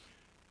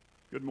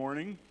Good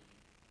morning.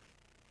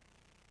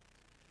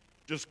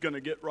 Just going to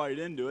get right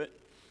into it.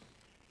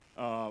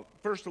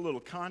 First, a little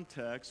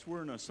context.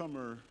 We're in a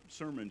summer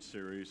sermon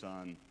series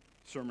on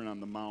Sermon on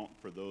the Mount.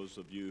 For those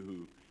of you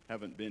who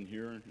haven't been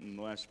here in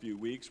the last few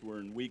weeks, we're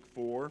in week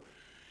 4.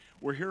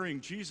 We're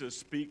hearing Jesus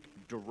speak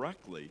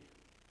directly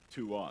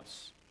to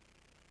us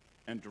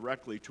and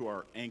directly to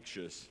our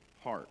anxious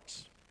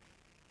hearts.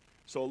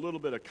 So a little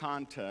bit of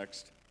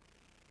context.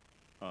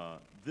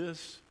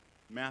 This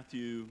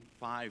Matthew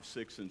 5,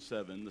 6, and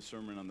 7, the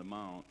Sermon on the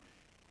Mount,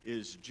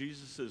 is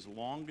Jesus'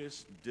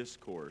 longest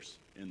discourse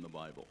in the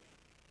Bible.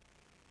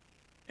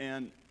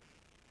 And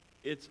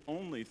it's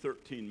only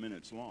 13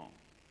 minutes long.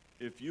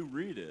 If you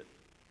read it,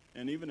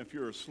 and even if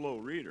you're a slow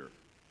reader,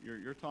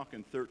 you're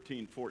talking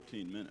 13,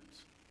 14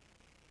 minutes.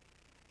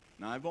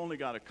 Now, I've only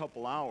got a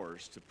couple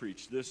hours to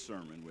preach this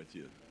sermon with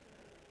you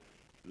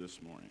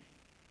this morning.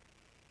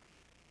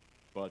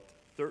 But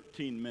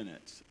 13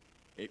 minutes,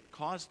 it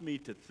caused me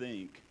to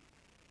think,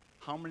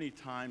 how many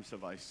times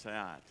have I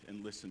sat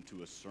and listened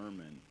to a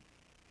sermon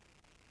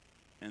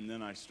and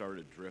then I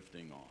started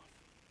drifting off,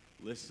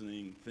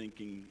 listening,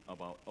 thinking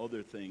about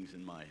other things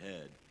in my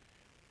head,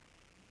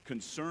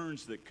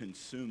 concerns that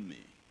consume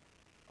me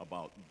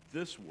about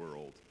this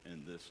world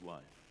and this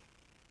life.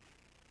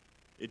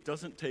 It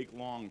doesn't take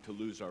long to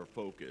lose our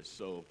focus,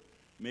 so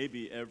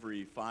maybe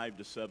every 5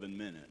 to 7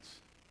 minutes,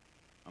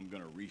 I'm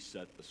going to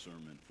reset the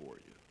sermon for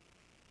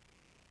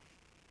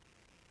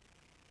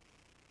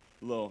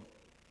you.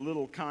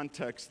 Little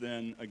context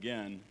then,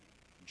 again,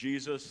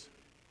 Jesus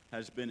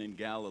has been in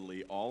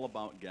Galilee, all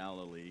about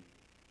Galilee,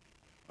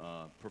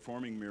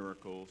 performing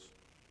miracles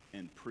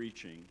and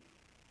preaching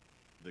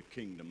the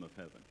kingdom of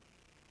heaven.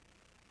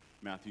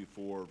 Matthew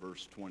 4,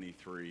 verse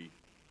 23,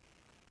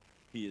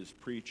 he is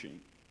preaching.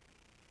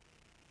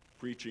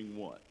 Preaching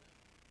what?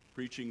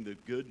 Preaching the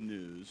good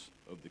news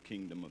of the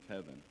kingdom of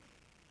heaven.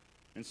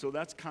 And so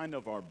that's kind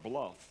of our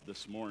bluff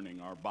this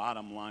morning, our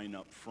bottom line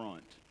up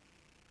front,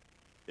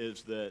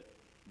 is that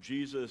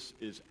Jesus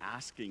is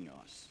asking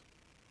us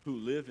who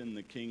live in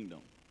the kingdom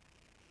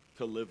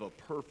to live a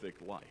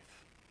perfect life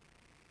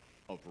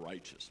of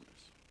righteousness.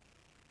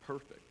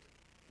 Perfect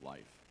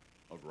life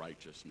of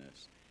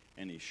righteousness.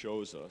 And he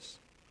shows us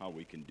how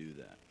we can do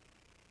that.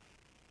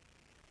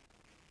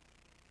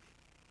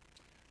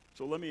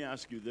 So let me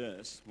ask you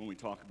this, when we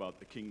talk about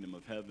the kingdom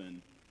of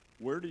heaven,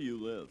 where do you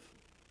live?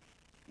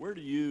 Where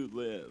do you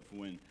live?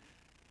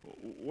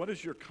 What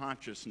does your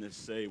consciousness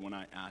say when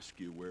I ask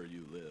you where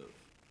you live?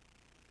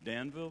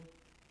 Danville,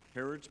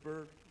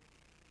 Harrodsburg,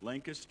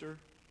 Lancaster,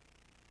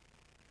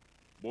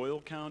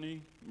 Boyle County,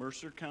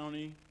 Mercer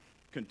County,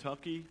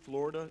 Kentucky,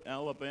 Florida,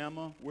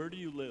 Alabama. Where do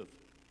you live?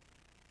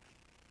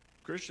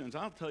 Christians,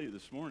 I'll tell you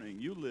this morning,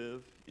 you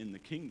live in the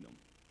kingdom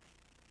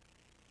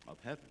of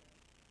heaven.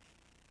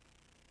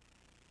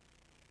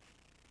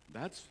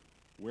 That's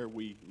where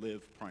we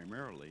live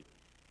primarily.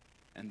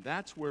 And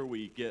that's where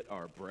we get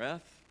our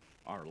breath,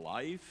 our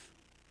life.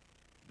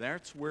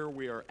 That's where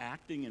we are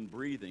acting and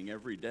breathing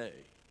every day.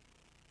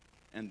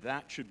 And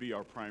that should be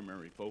our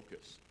primary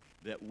focus,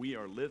 that we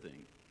are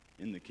living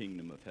in the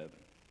kingdom of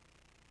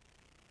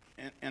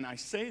heaven. And I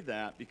say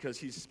that because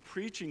he's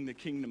preaching the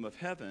kingdom of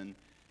heaven,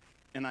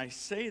 and I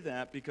say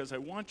that because I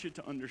want you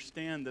to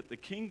understand that the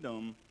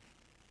kingdom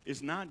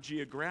is not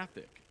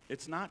geographic.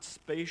 It's not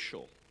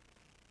spatial.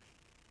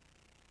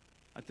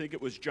 I think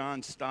it was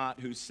John Stott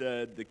who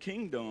said, the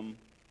kingdom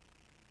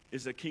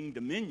is a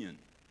kingdominion.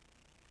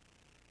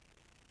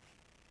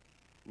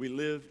 We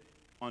live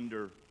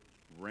under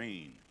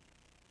reign.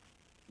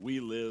 We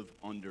live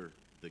under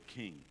the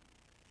king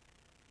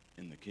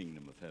in the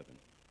kingdom of heaven.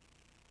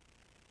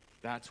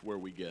 That's where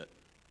we get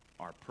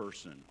our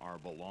person, our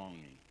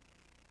belonging,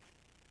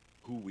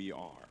 who we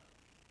are,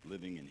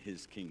 living in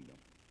his kingdom.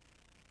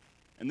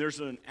 And there's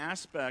an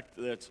aspect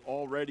that's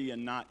already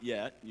and not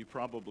yet. You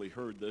probably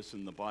heard this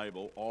in the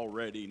Bible,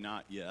 already,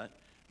 not yet.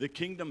 The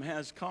kingdom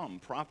has come.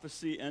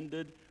 Prophecy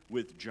ended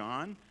with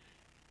John,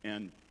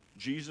 and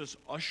Jesus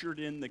ushered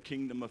in the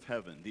kingdom of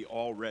heaven, the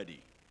already.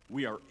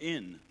 We are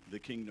in the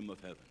kingdom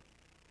of heaven.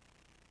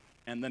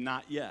 And the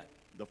not yet,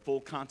 the full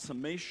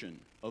consummation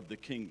of the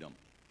kingdom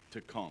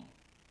to come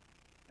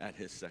at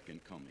his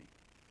second coming.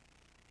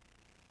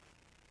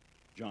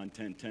 John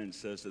 10:10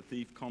 says, the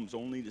thief comes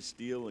only to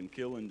steal and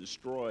kill and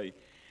destroy.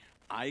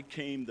 I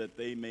came that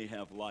they may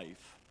have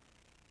life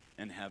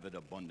and have it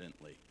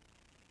abundantly.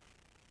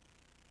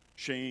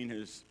 Shane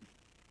has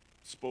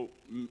spoke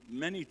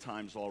many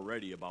times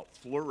already about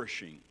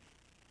flourishing,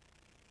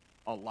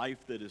 a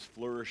life that is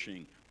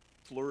flourishing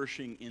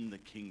in the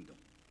kingdom.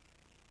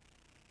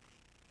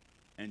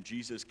 And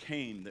Jesus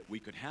came that we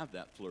could have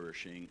that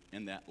flourishing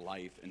and that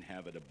life and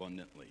have it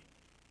abundantly.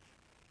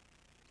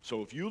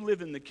 So if you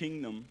live in the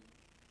kingdom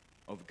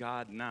of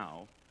God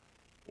now,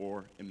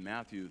 or in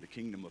Matthew, the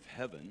kingdom of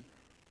heaven,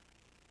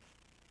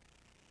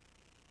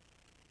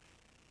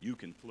 you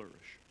can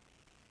flourish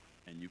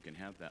and you can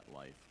have that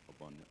life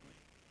abundantly.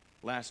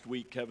 Last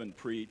week, Kevin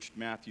preached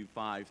Matthew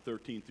 5,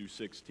 13 through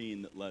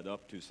 16 that led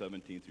up to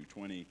 17 through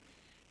 20.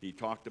 He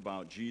talked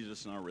about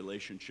Jesus and our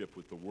relationship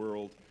with the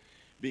world,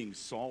 being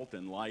salt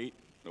and light.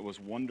 It was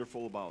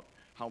wonderful about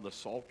how the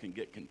salt can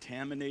get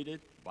contaminated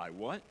by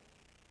what?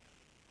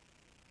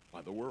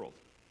 By the world.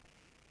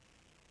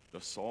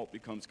 The salt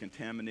becomes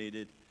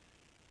contaminated,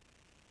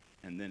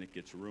 and then it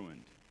gets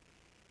ruined.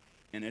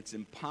 And it's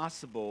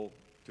impossible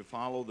to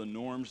follow the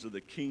norms of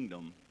the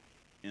kingdom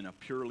in a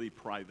purely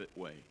private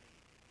way.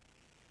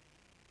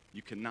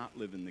 You cannot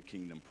live in the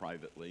kingdom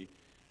privately.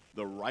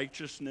 The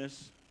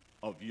righteousness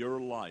of your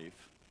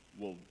life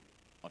will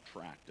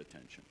attract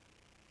attention.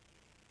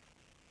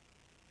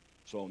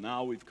 So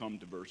now we've come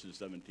to verses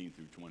 17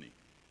 through 20.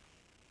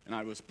 And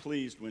I was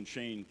pleased when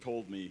Shane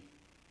told me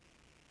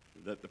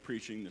that the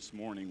preaching this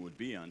morning would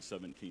be on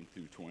 17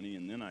 through 20.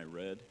 And then I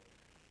read,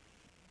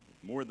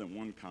 more than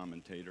one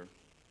commentator,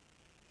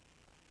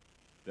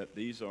 that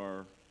these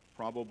are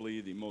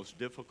probably the most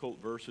difficult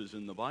verses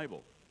in the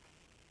Bible.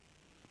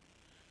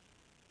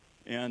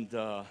 And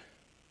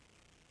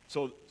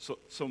so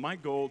my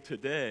goal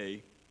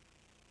today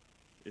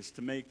is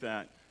to make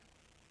that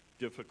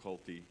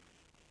difficulty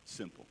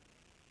simple,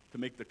 to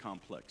make the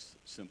complex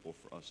simple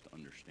for us to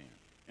understand.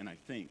 And I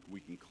think we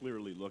can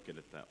clearly look at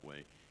it that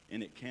way,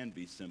 and it can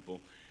be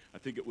simple. I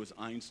think it was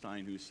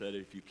Einstein who said,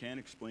 if you can't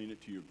explain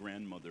it to your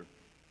grandmother,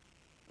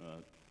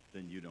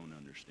 then you don't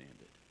understand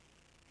it.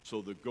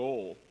 So the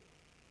goal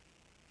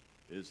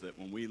is that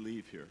when we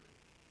leave here,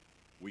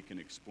 we can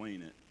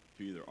explain it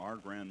to either our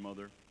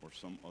grandmother or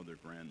some other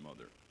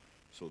grandmother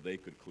so they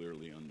could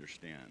clearly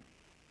understand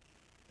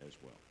as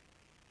well.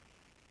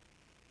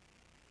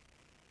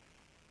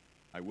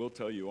 I will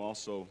tell you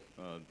also,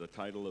 the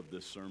title of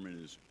this sermon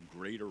is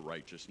Greater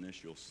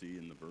Righteousness. You'll see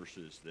in the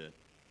verses that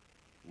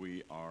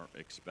we are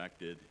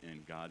expected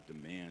and God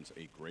demands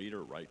a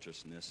greater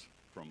righteousness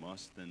from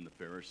us than the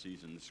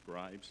Pharisees and the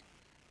scribes.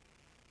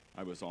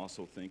 I was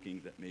also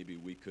thinking that maybe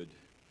we could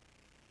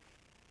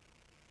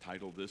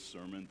title this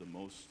sermon the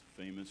most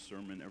famous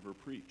sermon ever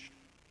preached.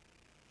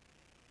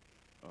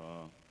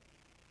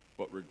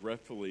 But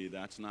regretfully,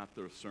 that's not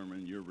the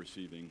sermon you're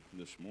receiving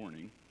this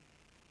morning.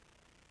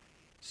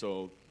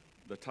 So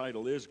the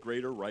title is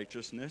Greater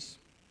Righteousness.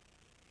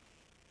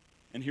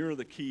 And here are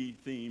the key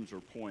themes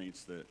or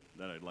points that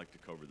I'd like to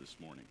cover this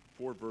morning.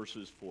 4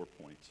 verses, 4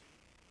 points.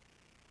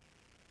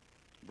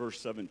 Verse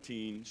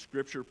 17,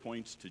 Scripture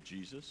points to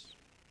Jesus.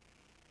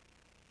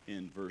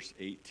 In verse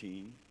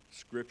 18,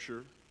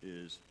 Scripture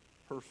is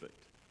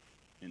perfect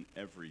in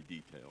every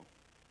detail.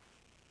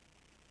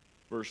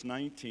 Verse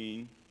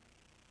 19,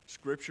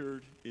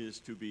 Scripture is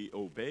to be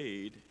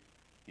obeyed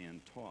and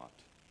taught.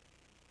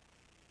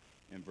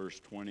 And verse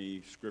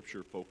 20,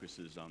 Scripture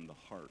focuses on the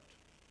heart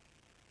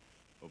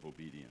of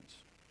obedience.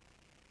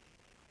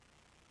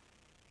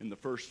 In the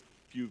first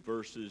few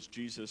verses,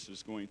 Jesus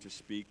is going to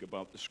speak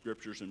about the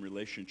Scriptures in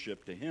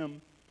relationship to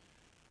him.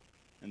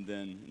 And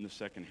then in the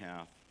second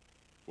half,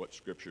 what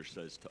Scripture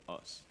says to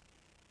us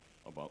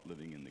about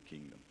living in the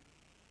kingdom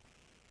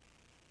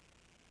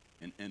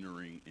and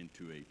entering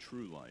into a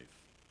true life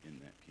in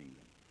that kingdom.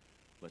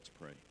 Let's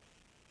pray.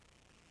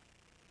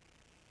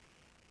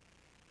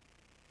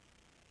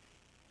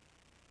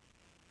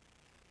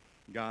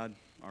 God,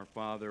 our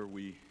Father,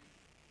 we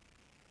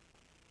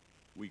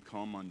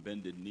come on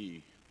bended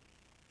knee.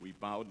 We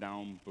bow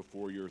down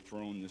before your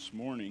throne this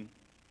morning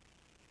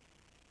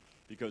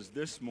because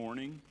this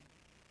morning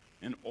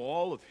and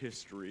all of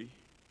history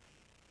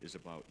is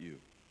about you.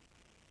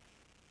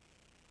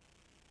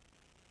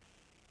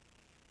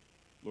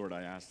 Lord,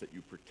 I ask that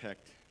you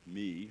protect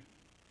me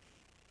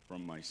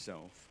from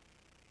myself,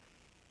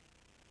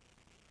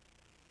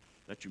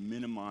 that you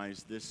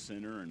minimize this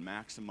sinner and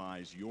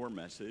maximize your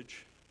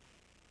message,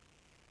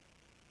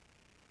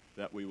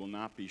 that we will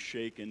not be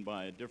shaken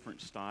by a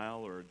different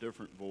style or a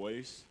different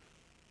voice,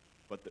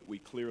 but that we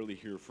clearly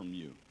hear from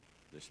you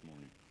this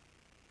morning.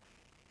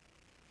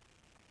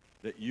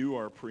 That you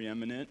are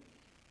preeminent,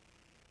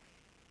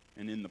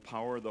 and in the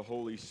power of the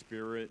Holy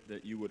Spirit,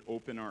 that you would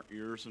open our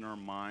ears and our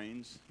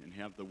minds and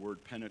have the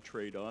word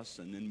penetrate us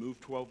and then move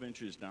 12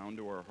 inches down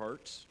to our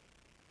hearts,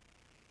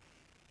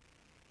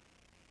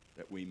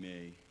 that we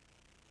may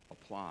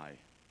apply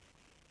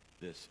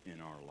this in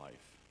our life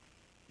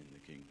in the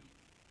kingdom.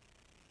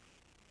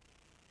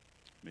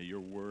 May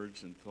your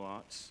words and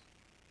thoughts,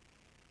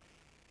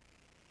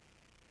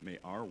 may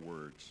our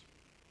words,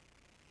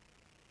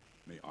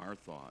 may our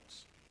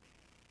thoughts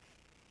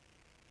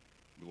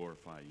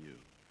glorify you,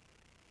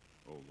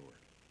 O Lord.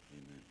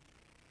 Amen.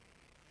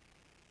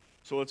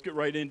 So let's get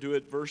right into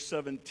it. Verse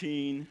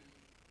 17,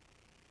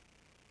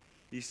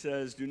 he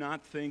says, "Do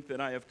not think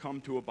that I have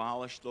come to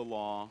abolish the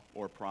law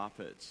or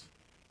prophets."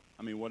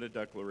 I mean, what a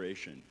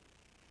declaration.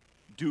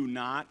 Do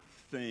not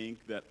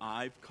think that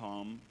I've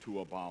come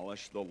to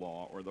abolish the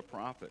law or the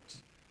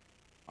prophets.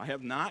 I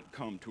have not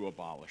come to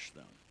abolish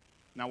them.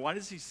 Now, why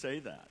does he say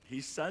that?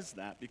 He says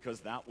that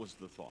because that was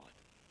the thought.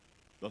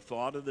 The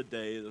thought of the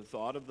day, the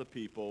thought of the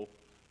people.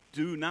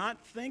 Do not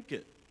think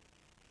it,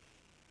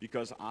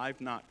 because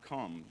I've not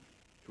come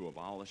to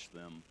abolish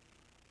them,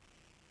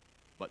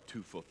 but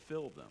to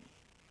fulfill them.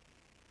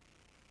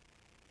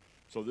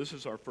 So this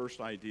is our first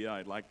idea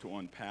I'd like to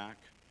unpack.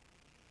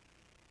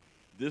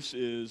 This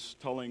is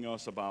telling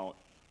us about,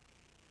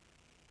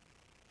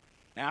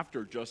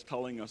 after just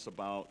telling us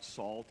about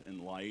salt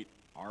and light,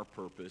 our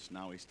purpose,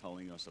 now he's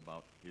telling us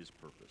about his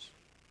purpose.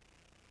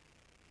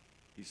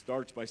 He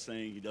starts by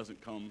saying he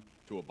doesn't come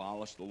to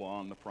abolish the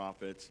law and the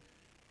prophets.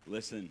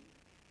 Listen,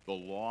 the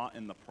law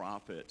and the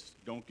prophets,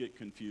 don't get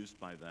confused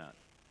by that.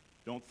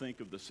 Don't think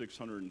of the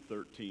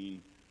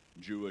 613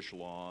 Jewish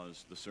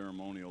laws, the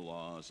ceremonial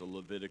laws, the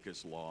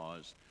Leviticus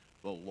laws.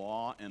 The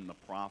law and the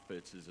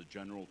prophets is a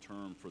general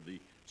term for the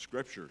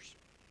scriptures.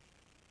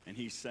 And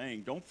he's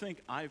saying, don't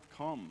think I've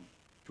come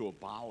to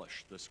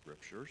abolish the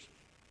scriptures.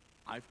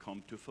 I've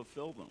come to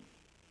fulfill them.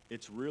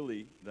 It's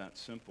really that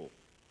simple.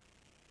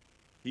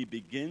 He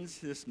begins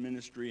this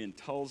ministry and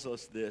tells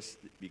us this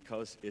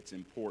because it's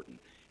important.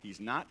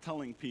 He's not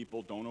telling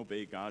people, don't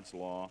obey God's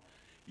law.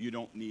 You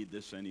don't need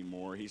this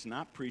anymore. He's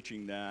not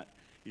preaching that.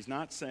 He's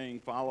not saying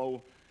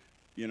follow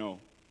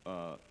the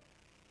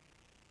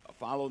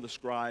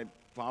scribe,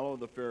 follow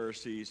the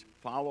Pharisees,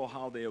 follow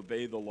how they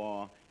obey the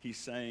law. He's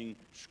saying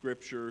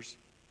scriptures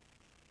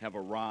have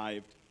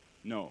arrived.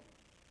 No.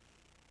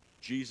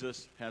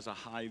 Jesus has a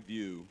high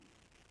view,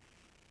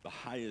 the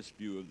highest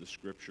view of the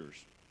scriptures.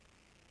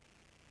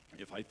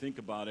 If I think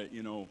about it,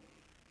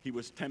 he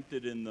was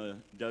tempted in the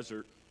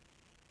desert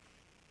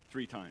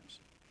 3 times.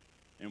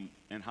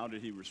 And how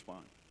did he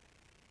respond?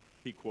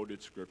 He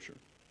quoted scripture.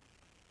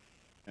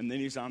 And then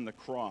he's on the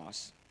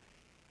cross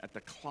at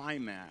the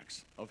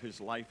climax of his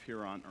life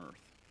here on earth.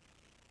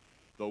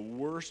 The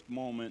worst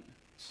moment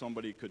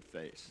somebody could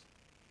face,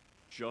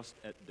 just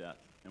at death.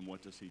 And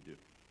what does he do?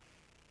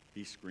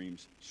 He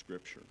screams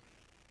scripture.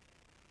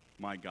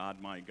 My God,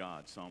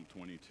 Psalm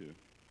 22.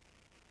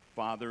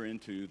 Father,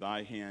 into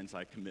thy hands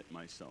I commit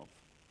myself.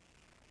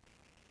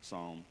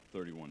 Psalm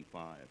 31:5.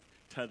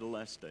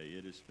 Tetelestai,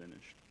 it is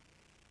finished.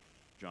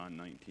 John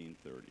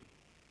 19:30.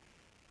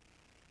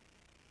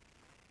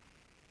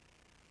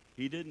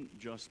 He didn't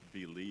just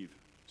believe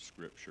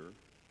scripture.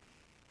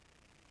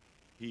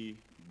 He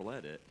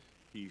bled it.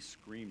 He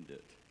screamed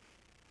it.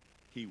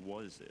 He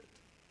was it.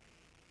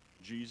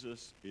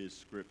 Jesus is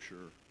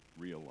scripture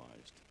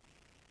realized.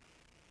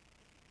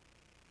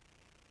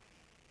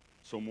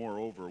 So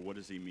moreover, what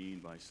does he mean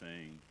by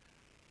saying,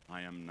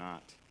 I am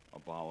not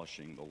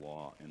abolishing the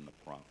law and the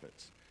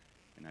prophets?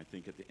 And I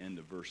think at the end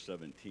of verse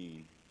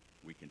 17,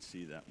 we can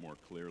see that more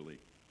clearly.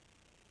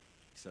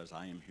 He says,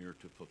 I am here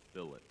to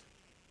fulfill it.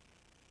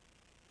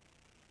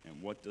 And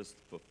what does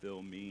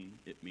fulfill mean?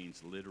 It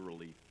means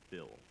literally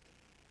fill.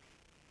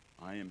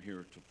 I am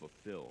here to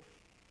fulfill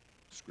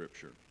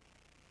Scripture.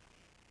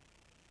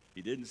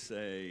 He didn't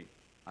say,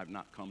 I've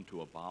not come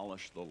to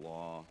abolish the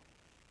law,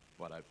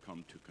 but I've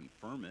come to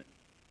confirm it.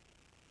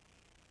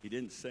 He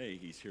didn't say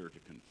he's here to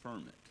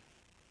confirm it.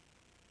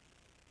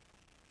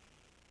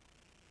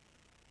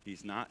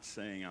 He's not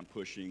saying I'm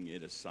pushing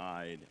it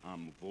aside,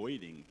 I'm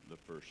avoiding the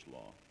first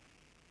law.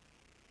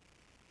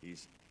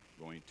 He's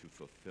going to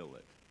fulfill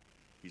it.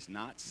 He's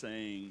not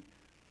saying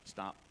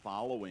stop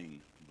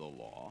following the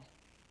law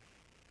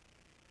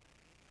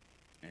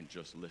and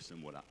just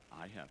listen what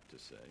I have to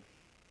say.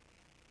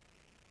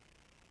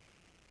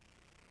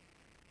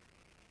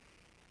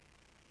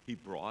 He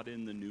brought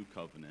in the new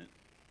covenant.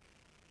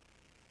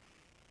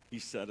 He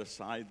set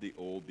aside the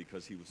old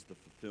because he was the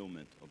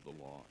fulfillment of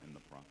the law and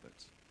the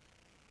prophets.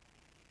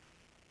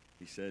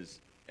 He says,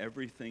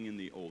 everything in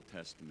the Old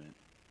Testament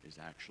is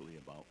actually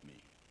about me.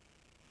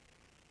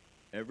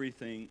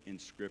 Everything in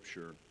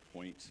Scripture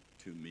points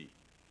to me.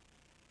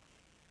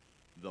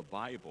 The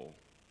Bible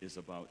is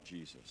about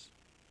Jesus.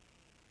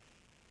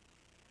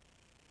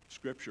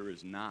 Scripture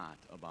is not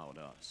about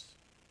us.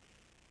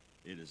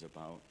 It is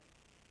about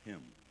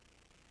him.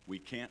 We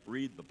can't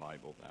read the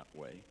Bible that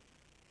way.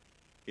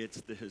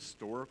 It's the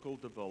historical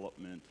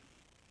development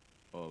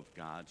of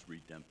God's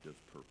redemptive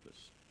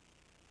purpose.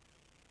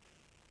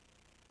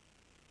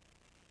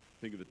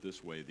 Think of it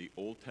this way. The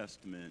Old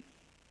Testament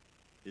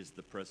is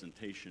the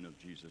presentation of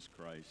Jesus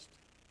Christ,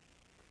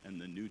 and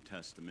the New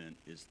Testament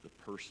is the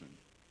person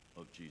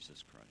of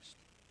Jesus Christ.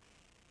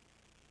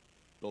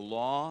 The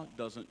law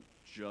doesn't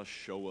just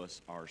show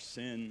us our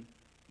sin.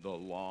 The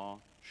law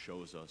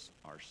shows us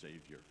our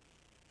Savior.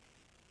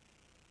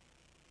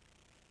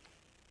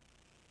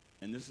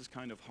 And this is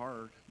kind of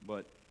hard,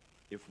 but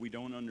if we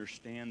don't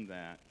understand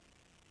that,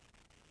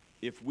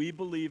 if we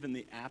believe in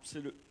the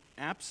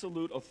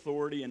absolute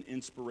authority and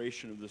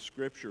inspiration of the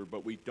Scripture,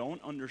 but we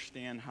don't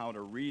understand how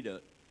to read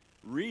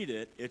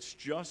it, it's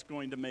just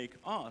going to make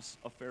us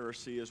a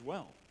Pharisee as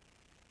well.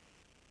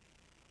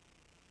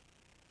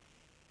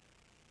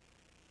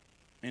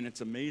 And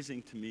it's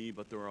amazing to me,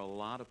 but there are a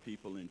lot of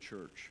people in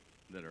church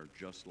that are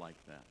just like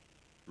that,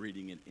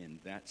 reading it in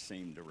that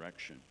same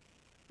direction,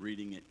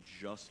 reading it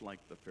just like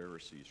the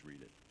Pharisees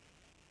read it.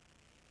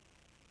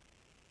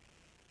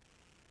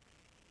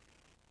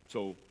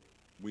 So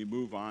we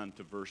move on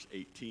to verse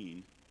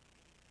 18,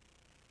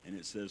 and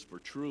it says, for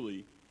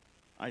truly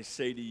I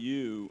say to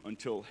you,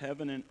 until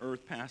heaven and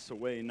earth pass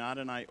away, not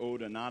an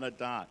iota, not a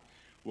dot,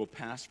 will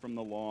pass from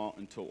the law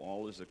until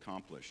all is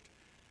accomplished.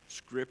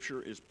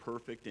 Scripture is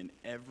perfect in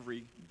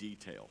every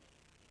detail.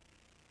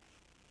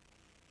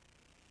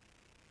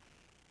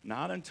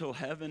 Not until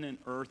heaven and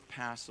earth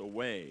pass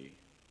away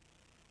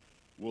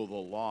will the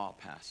law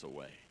pass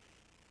away.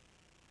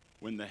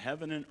 When the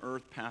heaven and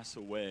earth pass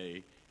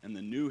away and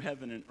the new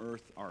heaven and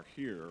earth are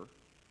here,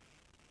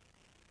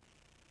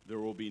 there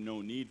will be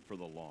no need for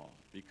the law,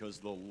 because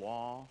the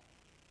law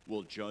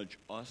will judge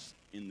us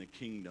in the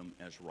kingdom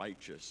as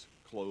righteous,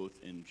 clothed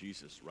in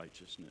Jesus'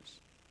 righteousness,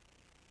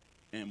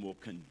 and will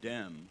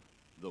condemn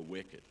the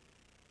wicked,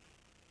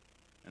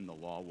 and the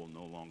law will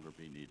no longer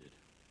be needed.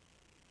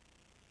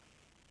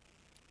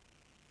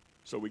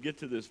 So we get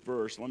to this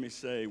verse. Let me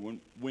say,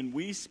 when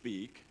we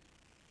speak,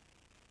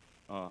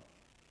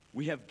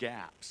 we have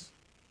gaps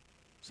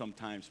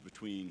sometimes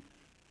between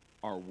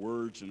our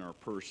words and our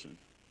person.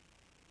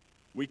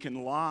 We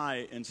can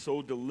lie and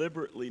so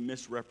deliberately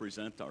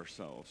misrepresent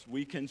ourselves.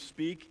 We can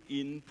speak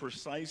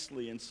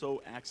imprecisely and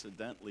so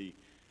accidentally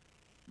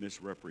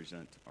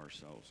misrepresent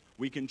ourselves.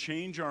 We can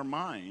change our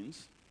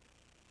minds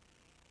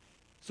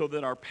so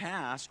that our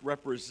past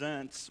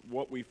represents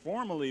what we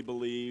formerly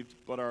believed,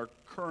 but our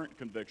current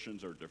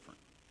convictions are different.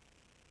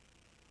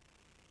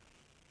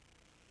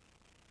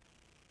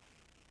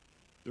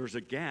 There's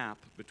a gap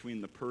between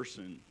the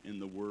person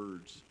and the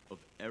words of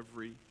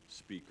every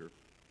speaker.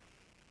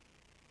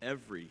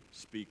 Every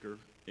speaker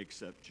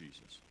except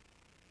Jesus.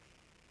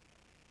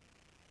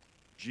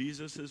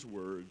 Jesus'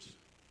 words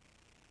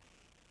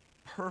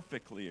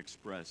perfectly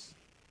express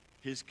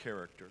his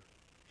character,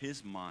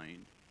 his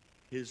mind,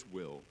 his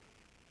will.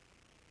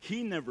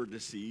 He never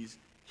deceives.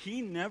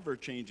 He never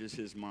changes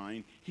his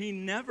mind. He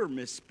never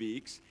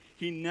misspeaks.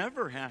 He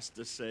never has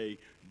to say,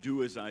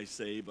 do as I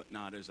say, but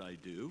not as I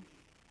do.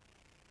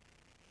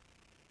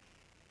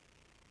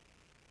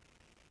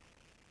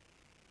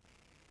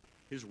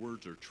 His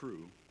words are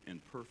true and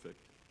perfect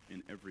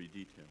in every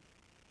detail.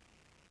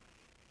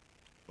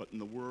 But in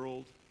the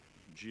world,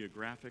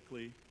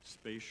 geographically,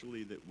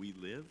 spatially, that we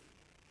live,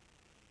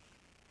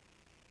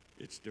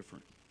 it's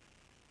different.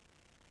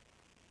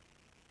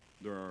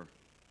 There are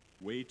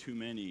way too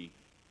many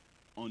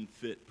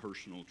unfit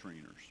personal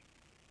trainers,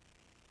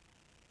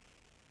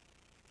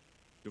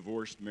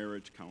 divorced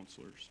marriage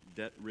counselors,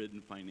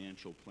 debt-ridden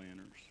financial planners.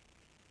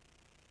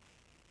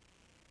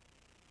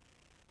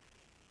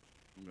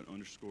 I'm going to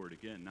underscore it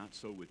again, not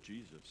so with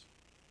Jesus.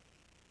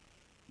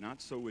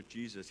 Not so with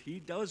Jesus. He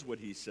does what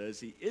he says.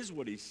 He is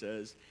what he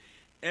says.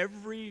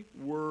 Every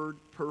word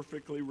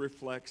perfectly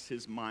reflects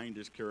his mind,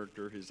 his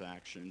character, his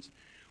actions.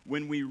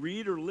 When we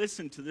read or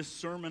listen to this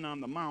Sermon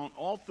on the Mount,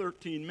 all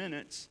 13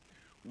 minutes,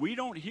 we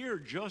don't hear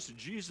just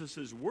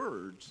Jesus'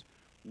 words.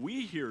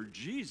 We hear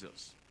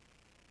Jesus,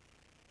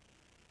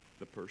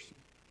 the person.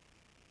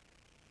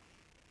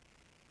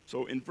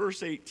 So in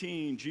verse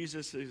 18,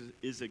 Jesus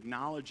is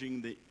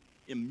acknowledging the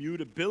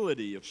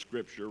immutability of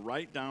Scripture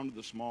right down to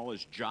the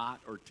smallest jot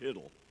or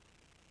tittle,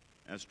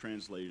 as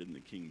translated in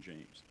the King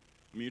James.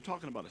 I mean, you're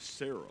talking about a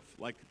serif,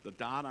 like the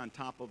dot on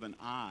top of an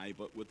I,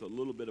 but with a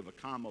little bit of a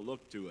comma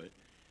look to it.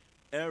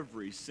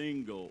 Every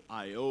single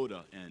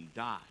iota and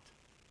dot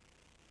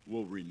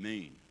will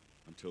remain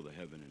until the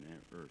heaven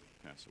and earth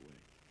pass away.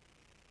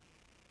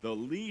 The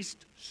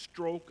least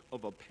stroke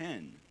of a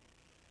pen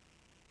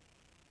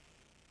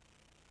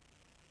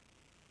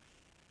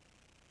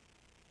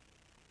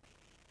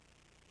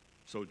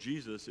So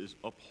Jesus is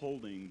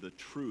upholding the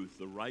truth,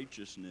 the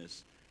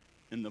righteousness,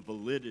 and the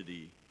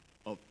validity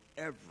of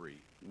every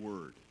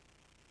word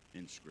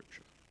in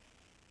Scripture.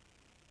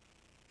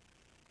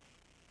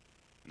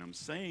 And I'm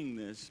saying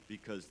this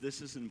because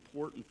this is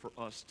important for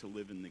us to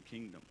live in the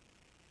kingdom.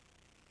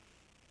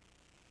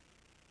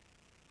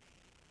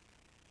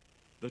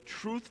 The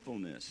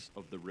truthfulness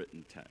of the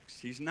written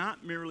text. He's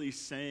not merely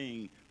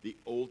saying the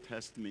Old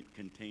Testament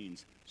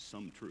contains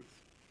some truth,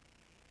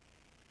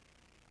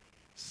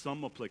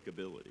 some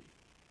applicability.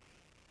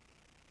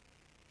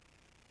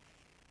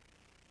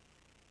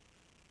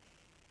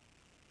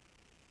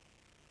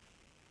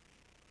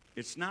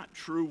 It's not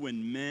true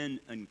when men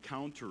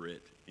encounter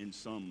it in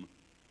some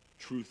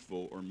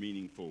truthful or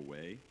meaningful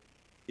way.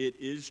 It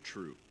is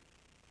true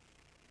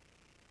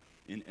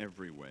in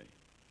every way.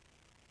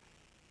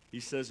 He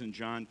says in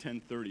John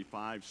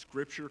 10:35,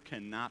 Scripture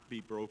cannot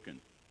be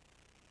broken.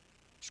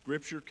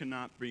 Scripture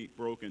cannot be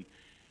broken.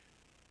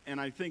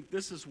 And I think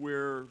this is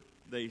where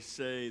they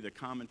say, the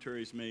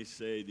commentaries may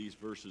say, these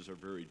verses are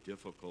very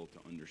difficult to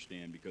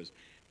understand, because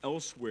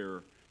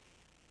elsewhere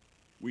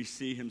we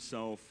see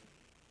himself,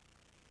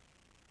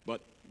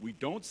 but we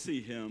don't see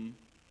him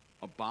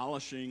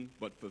abolishing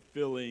but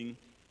fulfilling.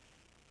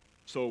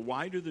 So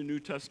why do the New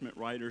Testament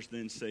writers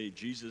then say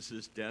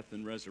Jesus' death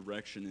and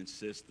resurrection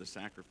insist the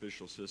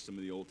sacrificial system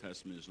of the Old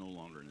Testament is no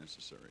longer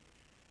necessary?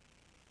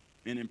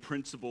 And in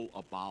principle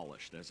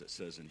abolished, as it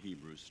says in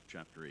Hebrews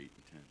chapter 8 and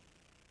 10.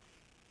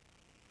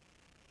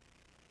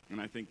 And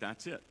I think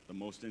that's it. The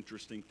most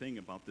interesting thing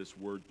about this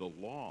word, the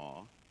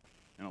law,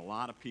 and a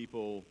lot of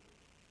people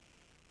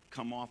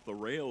come off the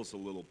rails a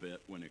little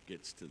bit when it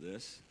gets to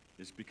this,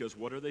 It's because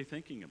what are they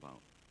thinking about?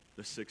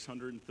 The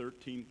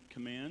 613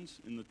 commands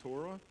in the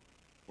Torah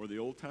or the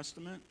Old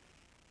Testament?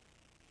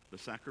 The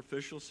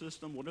sacrificial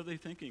system? What are they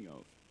thinking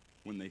of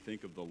when they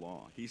think of the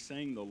law? He's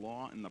saying the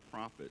law and the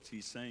prophets.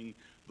 He's saying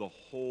the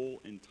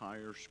whole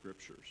entire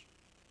scriptures.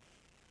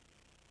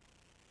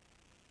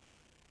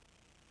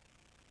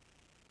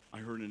 I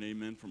heard an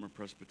amen from a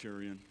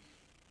Presbyterian.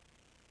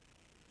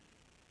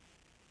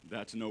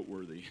 That's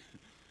noteworthy.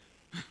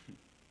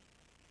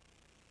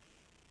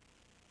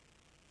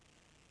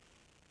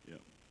 Yeah.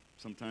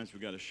 Sometimes we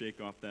got to shake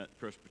off that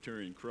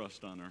Presbyterian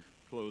crust on our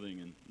clothing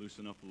and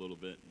loosen up a little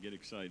bit and get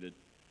excited.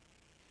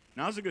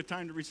 Now's a good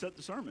time to reset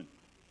the sermon.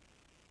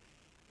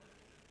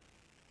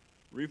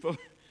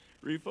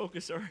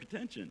 Refocus our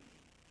attention.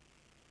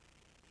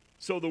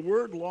 So the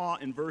word law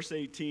in verse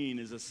 18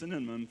 is a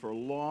synonym for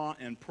law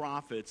and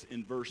prophets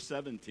in verse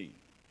 17.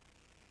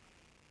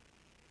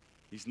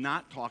 He's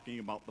not talking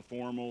about the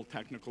formal,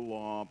 technical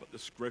law, but the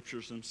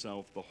scriptures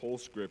themselves, the whole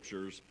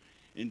scriptures.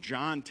 In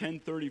John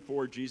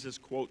 10:34, Jesus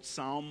quotes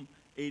Psalm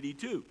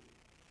 82.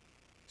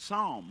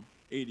 Psalm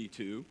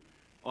 82,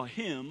 a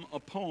hymn, a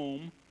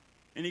poem,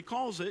 and he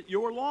calls it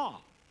your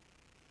law.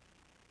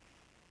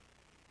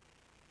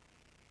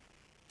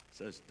 It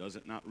says, does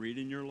it not read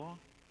in your law?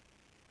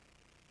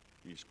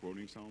 He's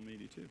quoting Psalm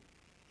 82.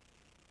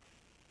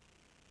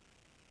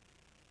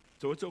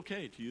 So it's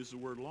okay to use the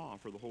word law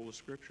for the whole of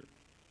Scripture.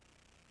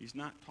 He's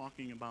not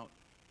talking about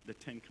the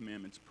Ten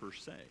Commandments per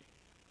se.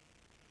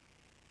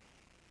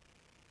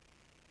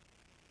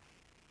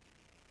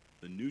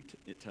 The New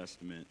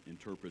Testament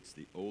interprets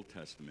the Old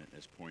Testament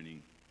as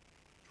pointing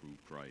to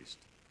Christ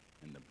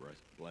and the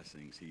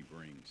blessings he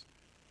brings.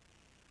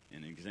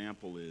 An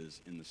example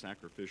is in the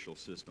sacrificial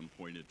system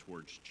pointed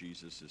towards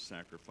Jesus'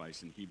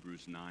 sacrifice in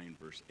Hebrews 9,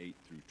 verse 8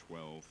 through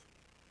 12.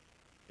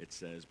 It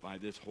says, by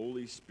this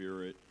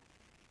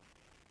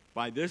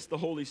the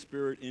Holy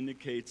Spirit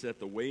indicates that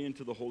the way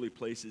into the holy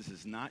places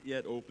is not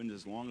yet opened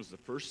as long as the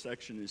first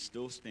section is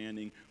still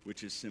standing,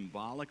 which is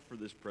symbolic for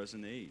this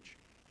present age.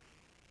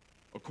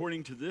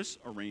 According to this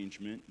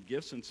arrangement,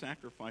 gifts and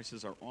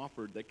sacrifices are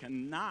offered that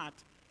cannot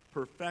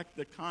perfect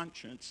the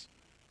conscience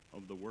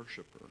of the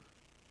worshiper,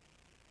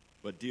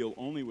 but deal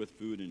only with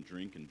food and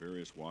drink and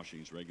various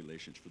washings,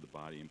 regulations for the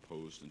body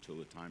imposed until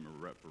the time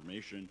of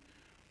Reformation.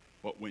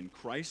 But when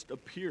Christ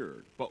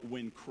appeared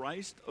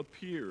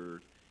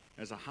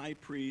as a high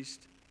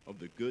priest of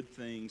the good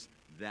things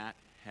that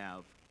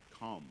have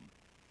come,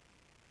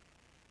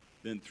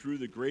 then through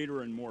the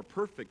greater and more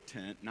perfect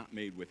tent, not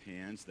made with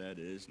hands, that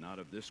is, not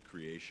of this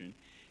creation,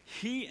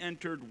 he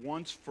entered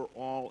once for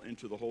all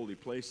into the holy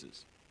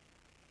places,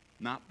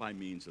 not by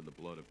means of the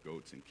blood of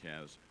goats and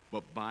calves,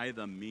 but by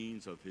the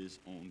means of his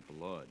own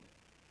blood,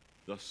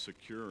 thus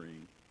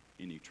securing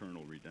an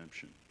eternal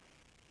redemption.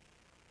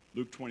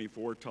 Luke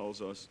 24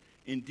 tells us,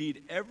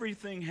 indeed,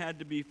 everything had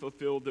to be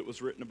fulfilled that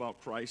was written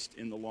about Christ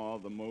in the law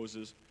of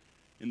Moses,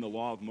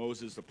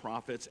 the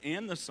prophets,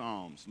 and the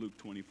Psalms, Luke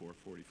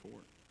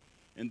 24:44.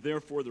 And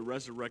therefore the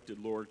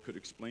resurrected Lord could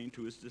explain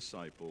to his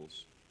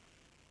disciples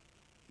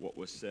what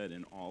was said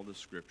in all the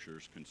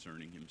scriptures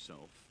concerning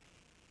himself,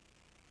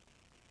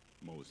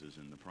 Moses,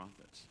 and the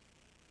prophets.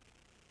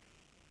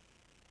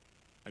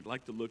 I'd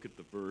like to look at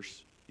the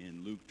verse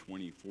in Luke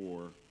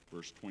 24,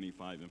 verse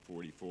 25 and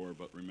 44,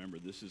 but remember,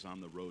 this is on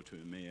the road to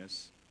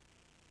Emmaus.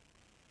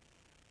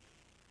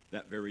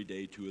 That very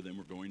day, two of them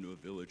were going to a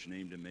village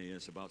named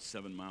Emmaus, about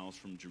 7 miles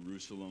from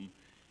Jerusalem,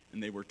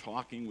 and they were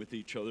talking with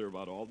each other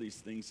about all these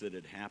things that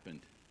had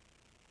happened.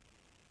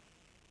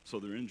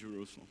 So they're in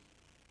Jerusalem,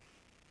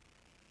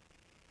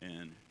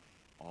 and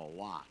a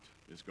lot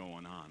is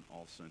going on,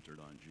 all centered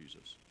on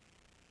Jesus.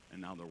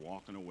 And now they're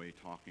walking away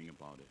talking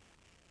about it.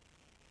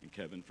 And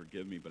Kevin,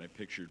 forgive me, but I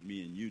pictured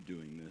me and you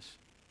doing this.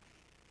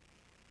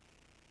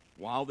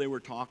 While they were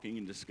talking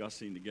and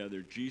discussing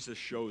together, Jesus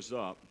shows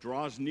up,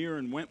 draws near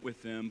and went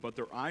with them, but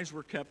their eyes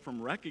were kept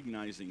from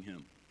recognizing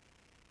him.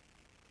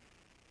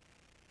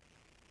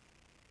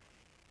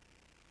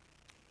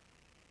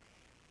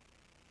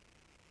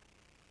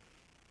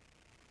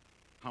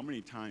 How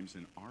many times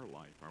in our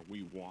life are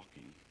we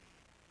walking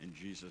and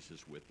Jesus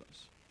is with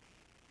us,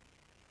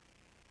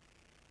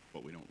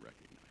 but we don't recognize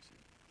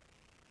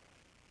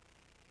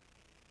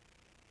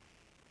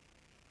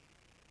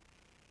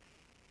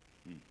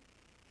him?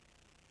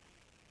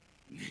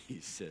 He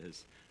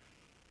says,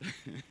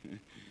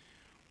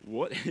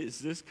 what is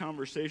this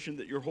conversation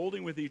that you're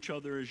holding with each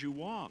other as you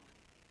walk?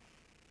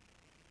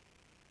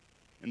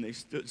 And they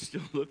stood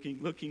still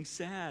looking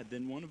sad.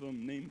 Then one of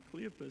them, named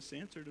Cleopas,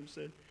 answered and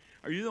said,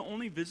 are you the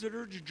only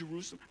visitor to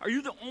Jerusalem? Are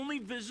you the only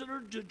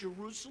visitor to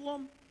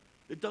Jerusalem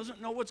that doesn't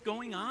know what's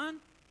going on?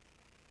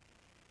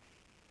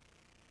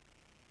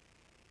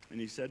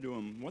 And he said to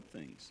him, what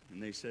things?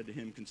 And they said to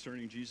him,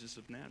 concerning Jesus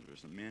of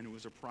Nazareth, a man who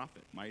was a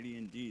prophet, mighty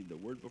indeed, the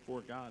word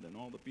before God and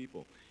all the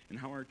people, and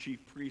how our chief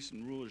priests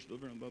and rulers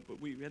delivered him up. But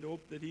we had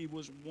hoped that he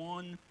was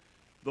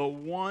the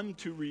one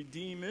to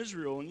redeem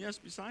Israel. And yes,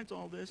 besides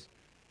all this,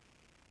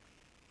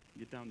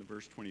 get down to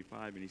verse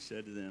 25, and he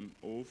said to them,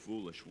 O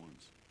foolish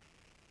ones,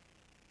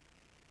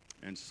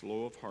 and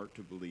slow of heart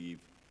to believe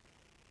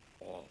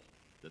all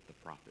that the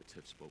prophets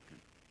have spoken.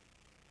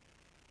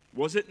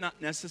 Was it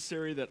not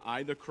necessary that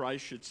I, the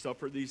Christ, should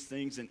suffer these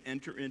things and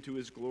enter into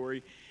his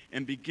glory?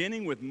 And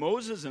beginning with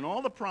Moses and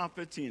all the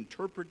prophets, he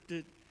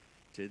interpreted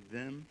to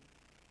them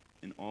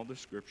in all the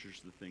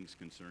scriptures the things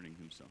concerning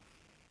himself.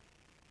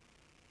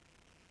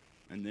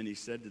 And then he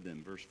said to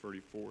them, verse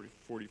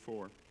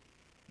 44,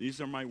 these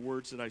are my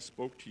words that I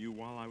spoke to you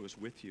while I was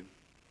with you,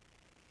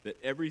 that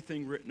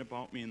everything written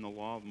about me in the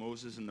law of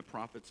Moses and the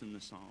prophets and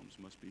the Psalms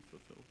must be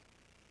fulfilled.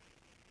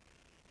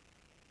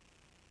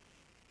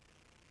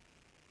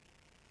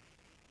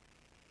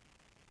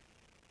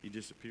 He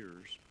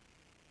disappears,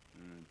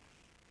 and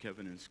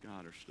Kevin and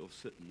Scott are still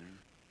sitting there.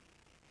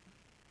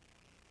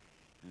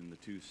 And the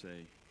two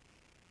say,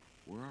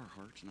 were our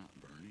hearts not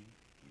burning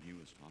when he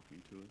was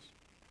talking to us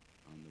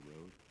on the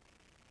road?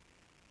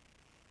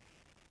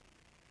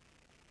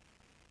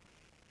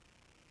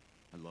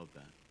 I love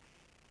that.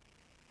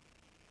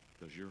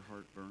 Does your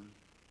heart burn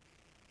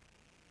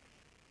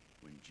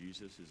when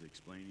Jesus is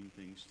explaining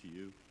things to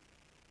you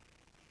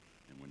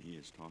and when he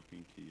is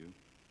talking to you?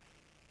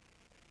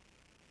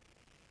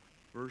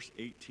 Verse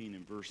 18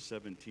 and verse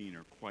 17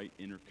 are quite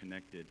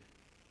interconnected.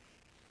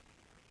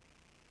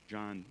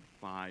 John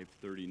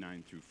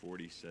 5:39 through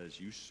 40 says,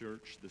 you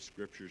search the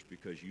scriptures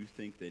because you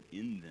think that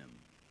in them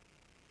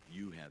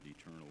you have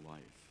eternal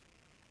life.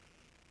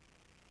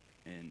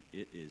 And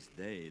it is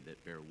they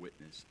that bear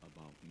witness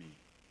about me.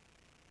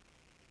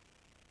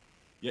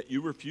 Yet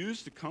you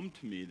refuse to come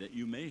to me that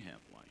you may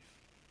have life.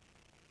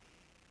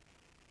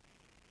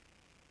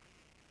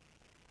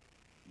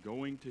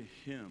 Going to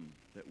him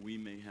that we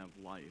may have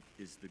life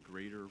is the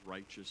greater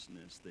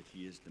righteousness that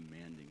he is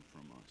demanding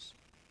from us.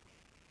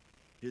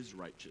 His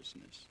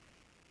righteousness,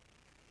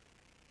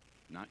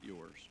 not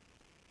yours.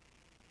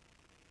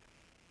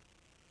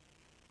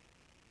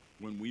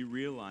 When we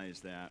realize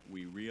that,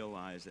 we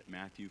realize that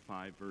Matthew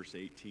 5, verse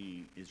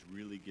 18 is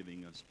really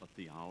giving us a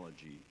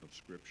theology of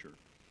Scripture,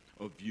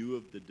 a view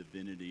of the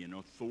divinity, an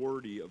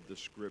authority of the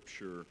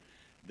Scripture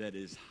that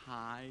is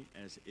high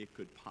as it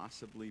could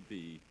possibly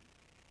be.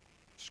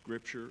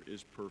 Scripture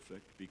is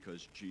perfect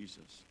because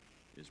Jesus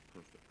is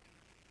perfect.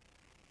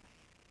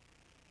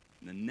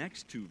 In the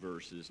next two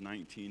verses,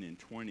 19 and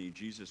 20,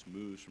 Jesus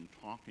moves from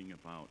talking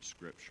about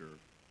Scripture,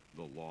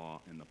 the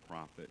law, and the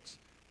prophets,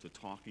 to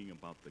talking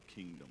about the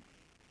kingdom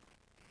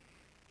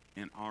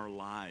and our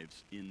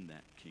lives in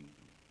that kingdom.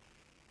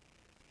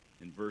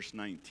 In verse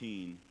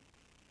 19,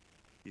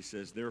 he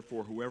says,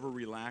 therefore, whoever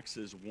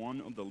relaxes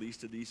one of the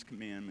least of these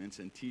commandments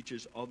and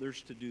teaches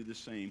others to do the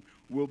same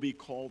will be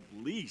called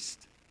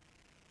least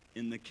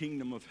in the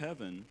kingdom of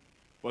heaven,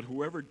 but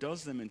whoever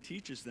does them and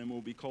teaches them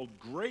will be called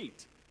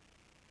great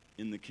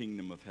in the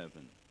kingdom of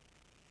heaven.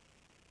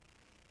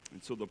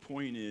 And so the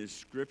point is,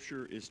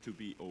 Scripture is to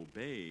be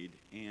obeyed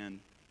and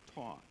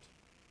taught.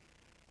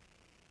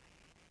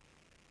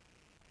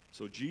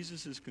 So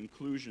Jesus'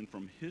 conclusion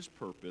from his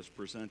purpose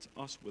presents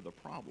us with a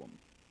problem.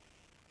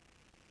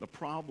 The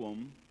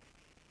problem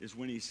is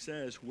when he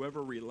says,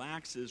 whoever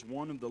relaxes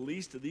one of the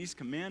least of these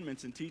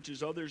commandments and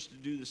teaches others to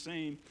do the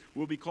same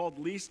will be called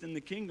least in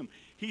the kingdom.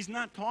 He's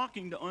not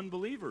talking to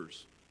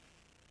unbelievers.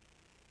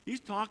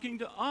 He's talking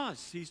to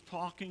us. He's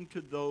talking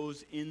to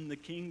those in the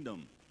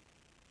kingdom.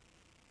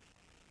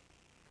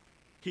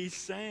 He's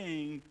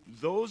saying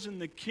those in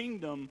the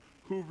kingdom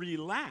who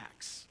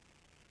relax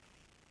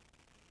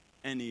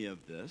any of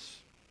this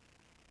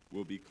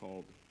will be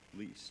called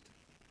least.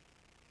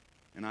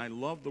 And I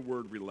love the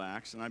word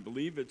relax, and I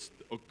believe it's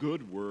a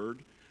good word.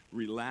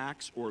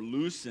 Relax or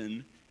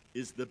loosen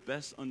is the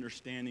best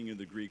understanding of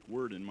the Greek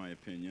word, in my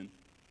opinion.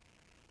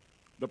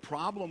 The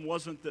problem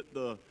wasn't that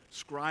the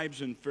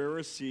scribes and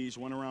Pharisees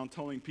went around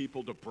telling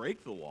people to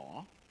break the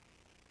law.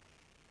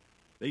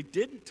 They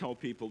didn't tell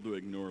people to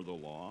ignore the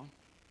law.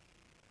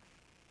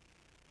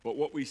 But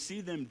what we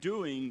see them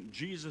doing,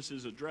 Jesus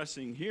is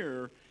addressing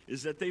here,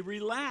 is that they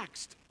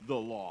relaxed the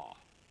law.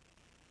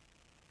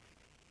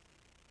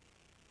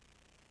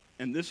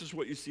 And this is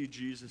what you see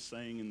Jesus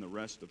saying in the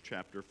rest of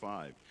chapter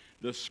 5.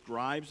 The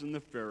scribes and the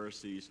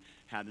Pharisees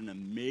had an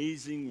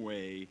amazing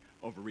way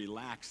of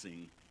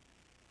relaxing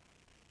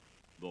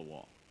the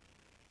law.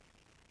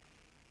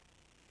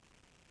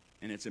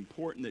 And it's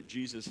important that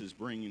Jesus is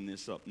bringing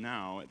this up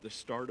now at the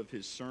start of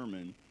his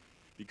sermon,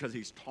 because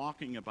he's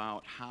talking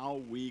about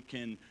how we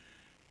can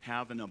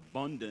have an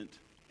abundant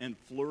and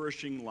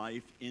flourishing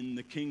life in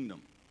the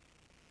kingdom.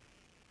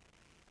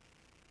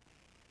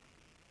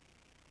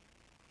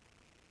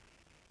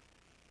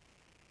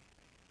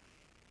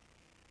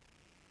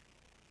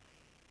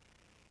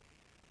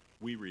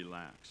 We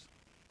relax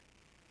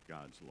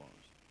God's laws.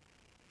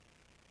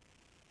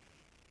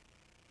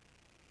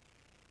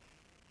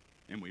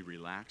 And we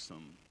relax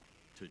them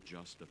to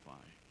justify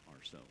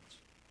ourselves.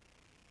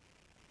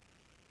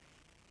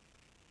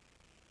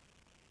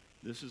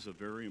 This is a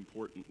very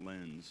important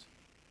lens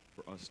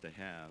for us to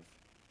have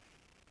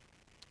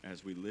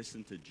as we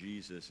listen to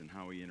Jesus and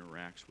how he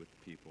interacts with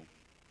people.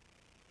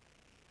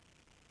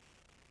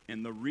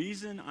 And the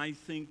reason I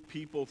think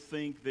people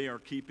think they are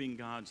keeping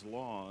God's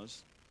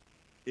laws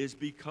is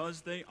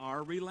because they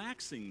are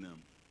relaxing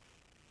them.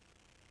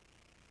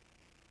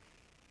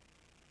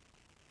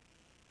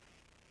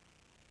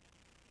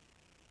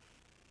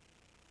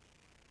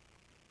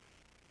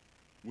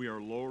 We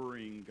are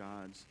lowering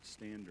God's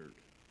standard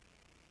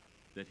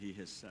that he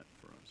has set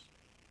for us.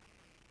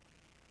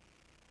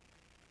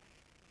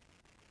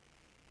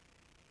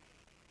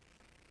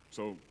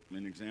 So,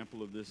 an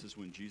example of this is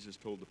when Jesus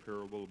told the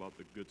parable about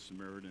the Good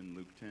Samaritan in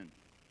Luke 10.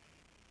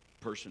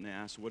 Person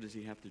asks, what does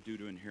he have to do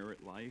to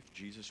inherit life?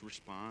 Jesus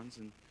responds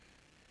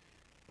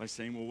by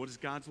saying, well, what does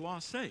God's law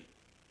say?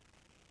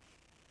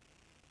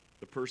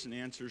 The person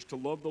answers, to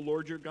love the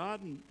Lord your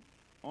God in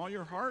all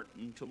your heart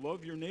and to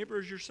love your neighbor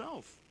as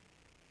yourself.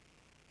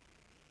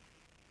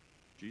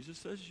 Jesus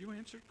says you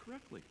answered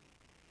correctly.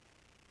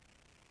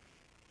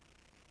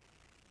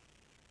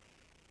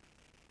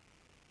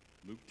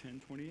 Luke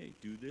 10:28,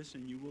 do this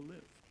and you will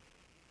live.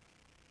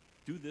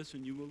 Do this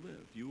and you will live.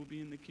 You will be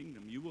in the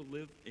kingdom. You will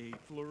live a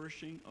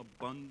flourishing,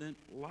 abundant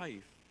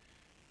life.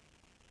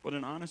 But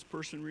an honest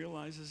person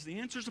realizes the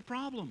answer is a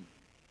problem.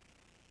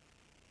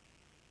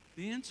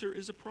 The answer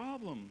is a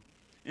problem.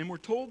 And we're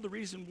told the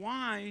reason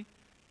why,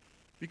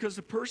 because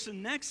the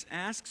person next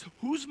asks,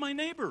 who's my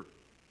neighbor?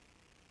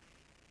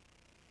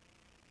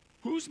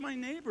 Who's my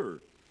neighbor?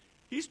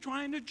 He's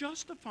trying to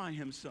justify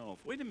himself.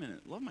 Wait a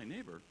minute, love my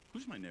neighbor.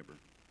 Who's my neighbor?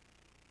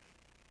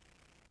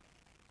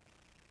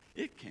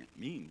 It can't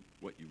mean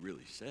what you really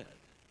said.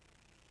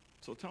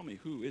 So tell me,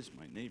 who is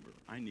my neighbor?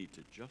 I need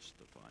to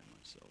justify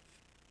myself.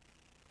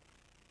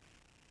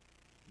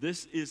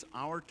 This is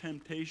our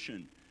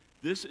temptation.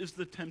 This is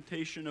the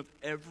temptation of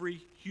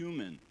every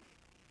human.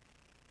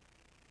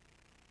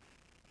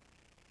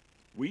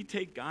 We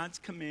take God's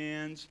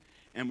commands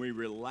and we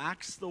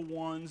relax the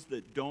ones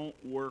that don't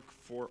work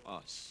for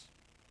us.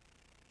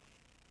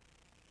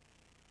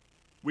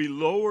 We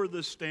lower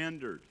the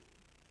standard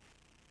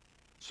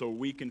so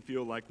we can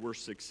feel like we're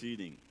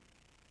succeeding.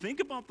 Think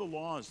about the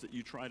laws that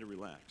you try to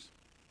relax.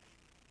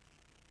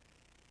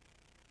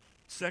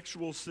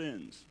 Sexual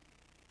sins.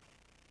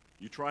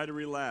 You try to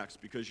relax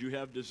because you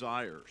have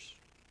desires.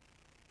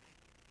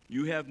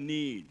 You have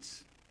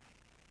needs.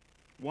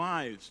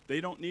 Wives,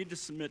 they don't need to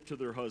submit to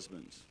their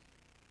husbands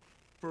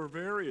for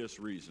various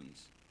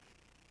reasons.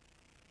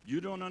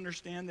 You don't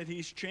understand that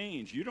he's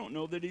changed. You don't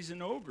know that he's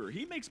an ogre.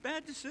 He makes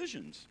bad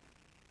decisions.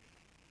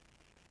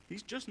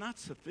 He's just not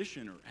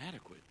sufficient or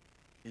adequate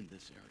in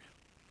this area.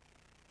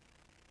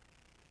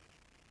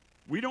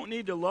 We don't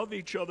need to love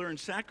each other and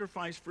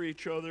sacrifice for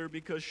each other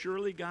because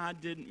surely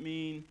God didn't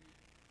mean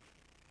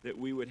that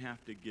we would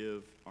have to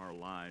give our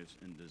lives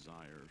and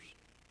desires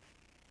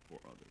for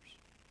others.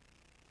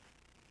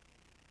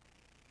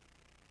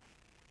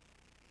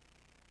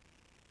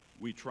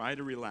 We try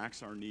to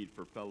relax our need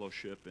for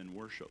fellowship and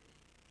worship.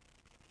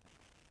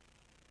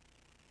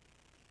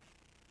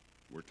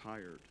 We're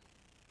tired.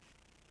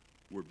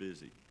 We're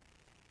busy.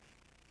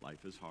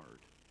 Life is hard.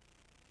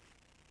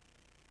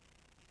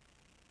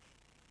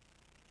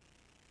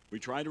 We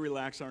try to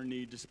relax our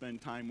need to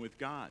spend time with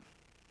God.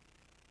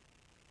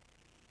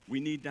 We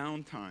need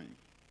downtime.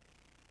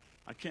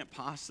 I can't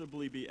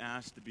possibly be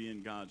asked to be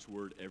in God's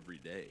Word every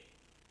day.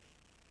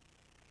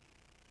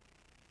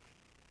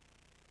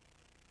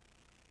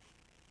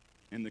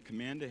 And the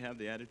command to have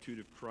the attitude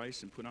of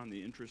Christ and put on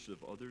the interests of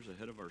others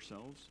ahead of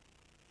ourselves?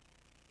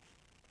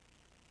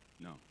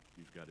 No,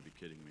 you've got to be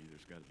kidding me.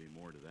 There's got to be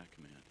more to that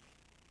command.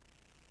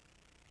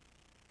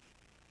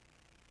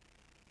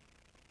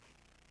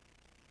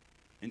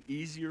 And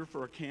easier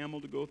for a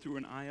camel to go through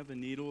an eye of a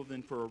needle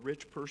than for a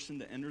rich person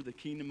to enter the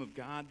kingdom of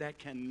God? That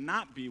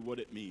cannot be what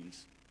it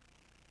means.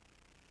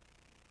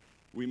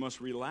 We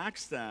must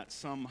relax that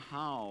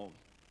somehow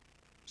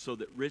so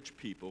that rich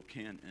people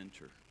can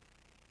enter.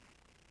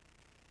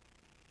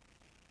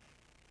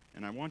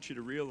 And I want you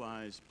to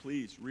realize,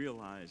 please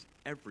realize,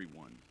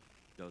 everyone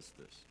does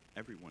this.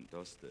 Everyone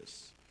does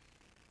this.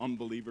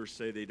 Unbelievers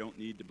say they don't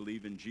need to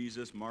believe in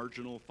Jesus.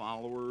 Marginal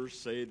followers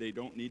say they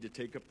don't need to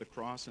take up the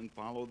cross and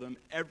follow them.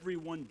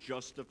 Everyone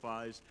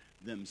justifies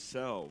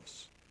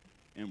themselves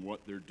in what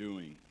they're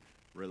doing,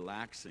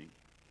 relaxing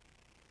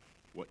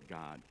what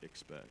God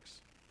expects.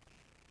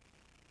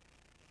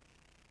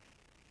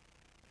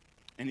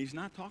 And he's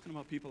not talking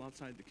about people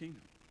outside the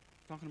kingdom.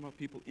 He's talking about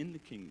people in the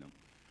kingdom.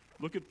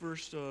 Look at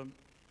verse,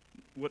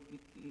 what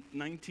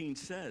 19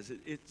 says.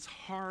 It's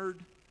hard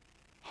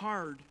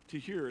to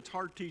hear. It's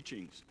hard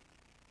teachings.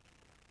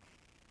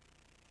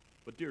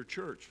 But dear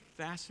church,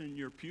 fasten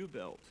your pew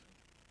belt.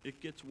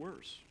 It gets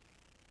worse.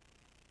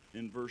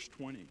 In verse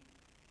 20,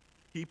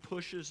 he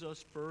pushes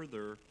us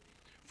further.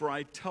 For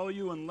I tell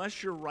you,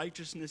 unless your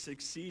righteousness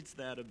exceeds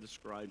that of the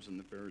scribes and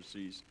the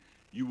Pharisees,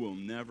 you will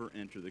never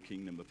enter the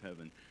kingdom of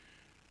heaven.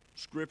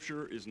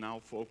 Scripture is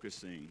now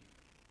focusing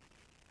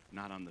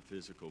not on the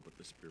physical, but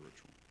the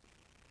spiritual.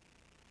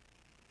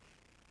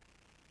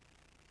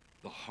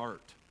 The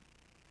heart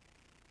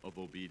of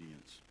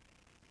obedience.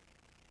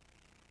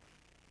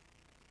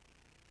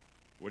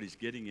 What he's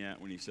getting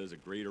at when he says a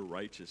greater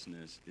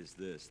righteousness is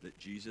this, that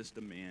Jesus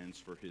demands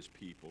for his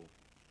people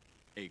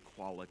a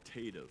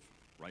qualitative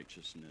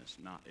righteousness,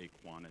 not a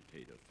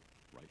quantitative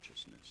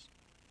righteousness.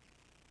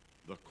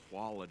 The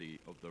quality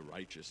of the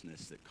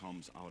righteousness that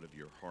comes out of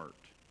your heart.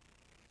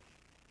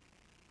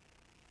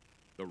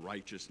 The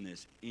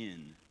righteousness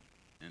in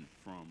and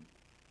from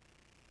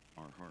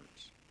our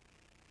hearts.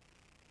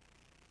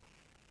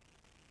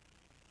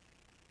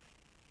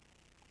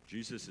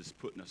 Jesus is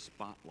putting a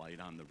spotlight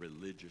on the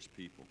religious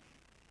people.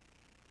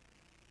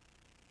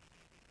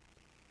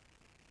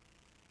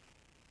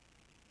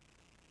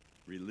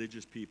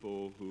 Religious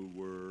people who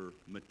were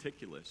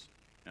meticulous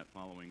at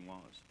following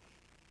laws.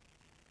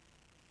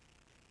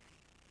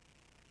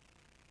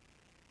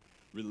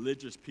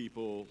 Religious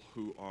people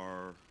who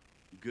are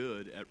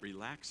good at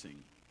relaxing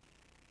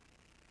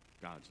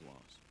God's laws.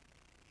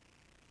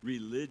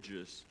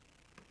 Religious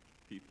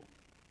people.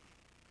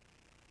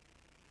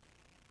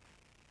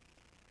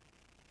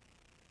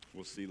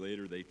 We'll see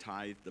later they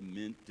tithed the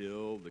mint,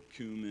 dill, the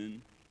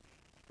cumin,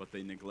 but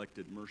they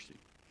neglected mercy.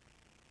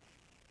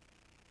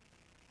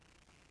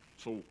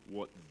 So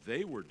what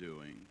they were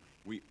doing,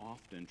 we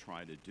often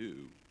try to do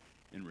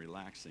in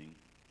relaxing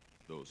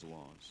those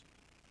laws.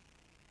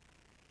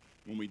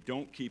 When we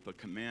don't keep a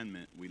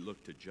commandment, we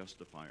look to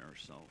justify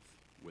ourselves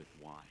with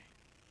why.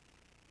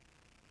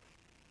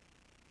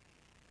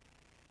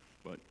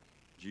 But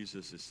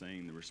Jesus is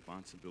saying the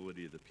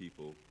responsibility of the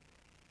people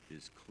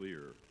is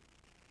clear.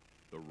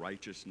 The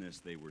righteousness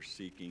they were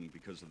seeking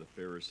because of the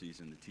Pharisees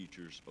and the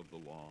teachers of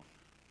the law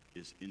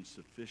is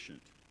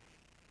insufficient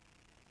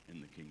in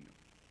the kingdom.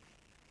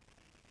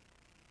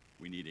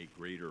 We need a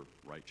greater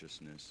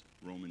righteousness.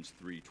 Romans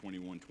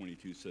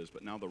 3:21-22 says,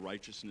 "But now the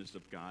righteousness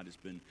of God has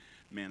been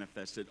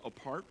manifested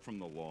apart from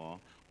the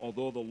law.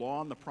 Although the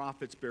law and the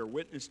prophets bear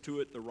witness to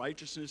it, the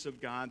righteousness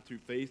of God through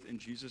faith in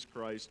Jesus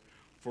Christ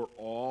for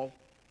all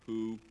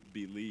who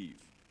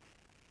believe."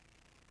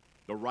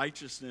 The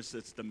righteousness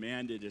that's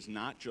demanded is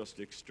not just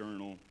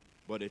external,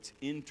 but it's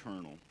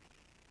internal,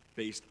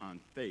 based on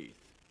faith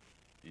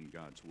in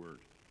God's word.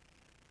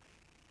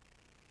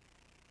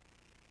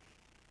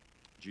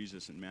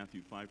 Jesus in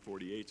Matthew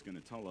 5:48 is going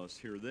to tell us,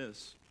 hear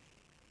this,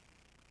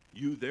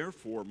 "You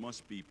therefore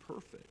must be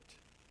perfect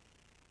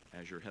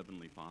as your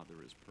heavenly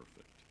Father is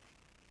perfect."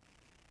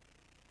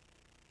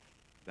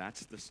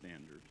 That's the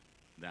standard.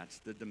 That's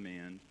the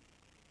demand.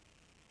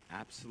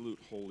 Absolute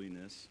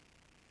holiness.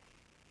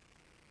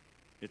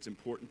 It's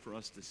important for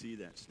us to see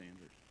that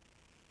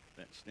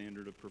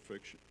standard of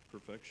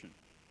perfection.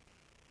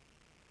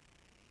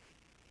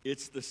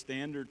 It's the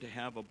standard to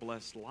have a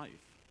blessed life.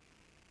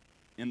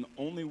 And the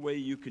only way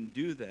you can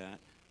do that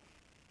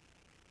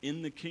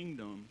in the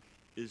kingdom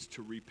is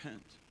to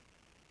repent,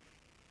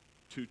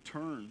 to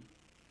turn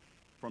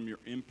from your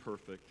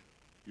imperfect,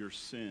 your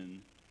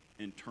sin,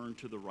 and turn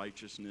to the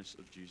righteousness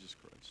of Jesus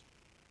Christ.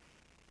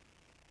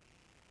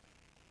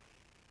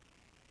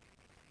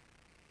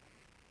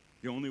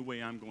 The only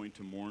way I'm going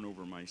to mourn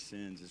over my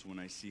sins is when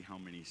I see how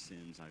many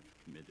sins I've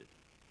committed.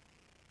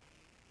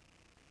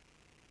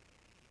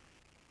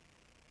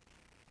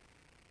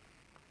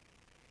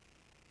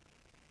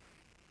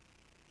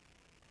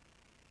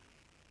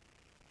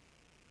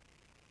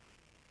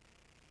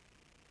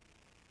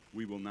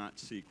 We will not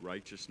seek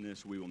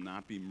righteousness. We will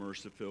not be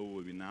merciful.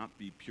 We will not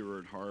be pure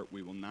at heart.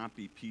 We will not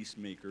be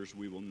peacemakers.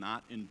 We will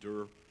not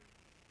endure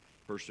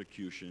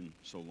persecution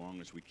so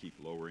long as we keep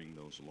lowering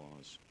those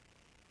laws,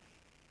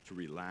 to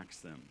relax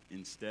them.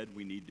 Instead,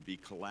 we need to be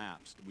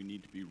collapsed. We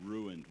need to be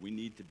ruined. We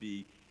need to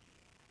be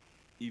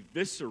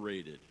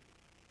eviscerated,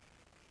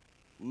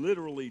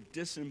 literally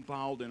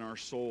disemboweled in our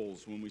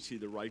souls when we see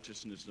the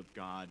righteousness of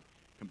God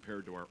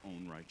compared to our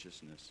own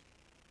righteousness.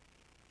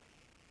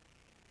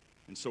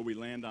 And so we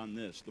land on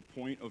this. The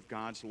point of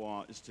God's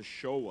law is to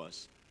show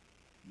us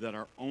that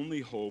our only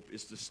hope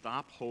is to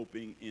stop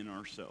hoping in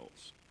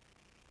ourselves.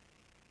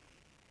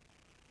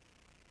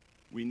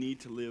 We need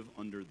to live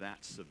under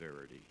that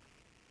severity.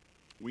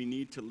 We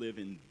need to live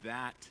in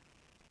that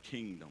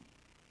kingdom.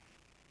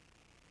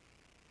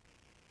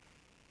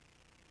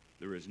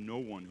 There is no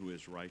one who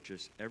is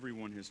righteous.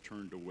 Everyone has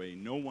turned away.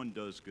 No one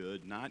does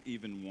good, not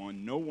even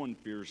one. No one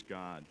fears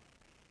God.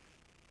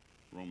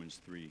 Romans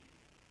 3.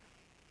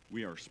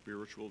 We are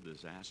spiritual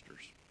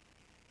disasters.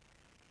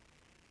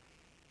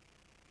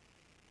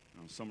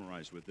 I'll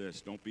summarize with this.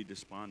 Don't be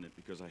despondent,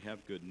 because I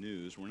have good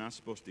news. We're not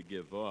supposed to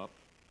give up.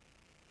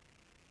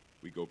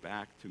 We go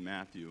back to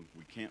Matthew.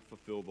 We can't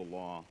fulfill the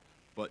law,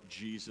 but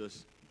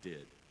Jesus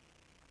did.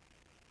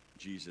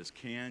 Jesus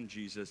can.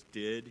 Jesus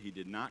did. He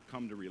did not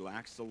come to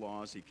relax the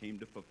laws. He came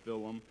to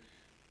fulfill them.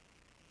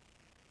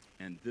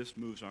 And this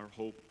moves our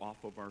hope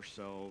off of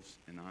ourselves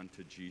and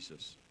onto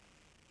Jesus.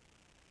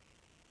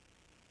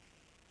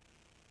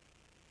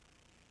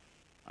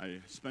 I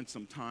spent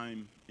some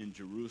time in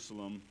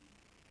Jerusalem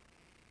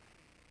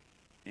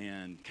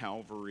and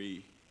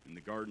Calvary in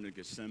the Garden of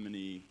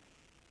Gethsemane,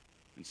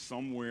 and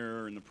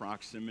somewhere in the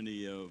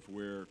proximity of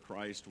where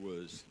Christ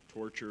was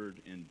tortured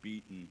and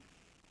beaten,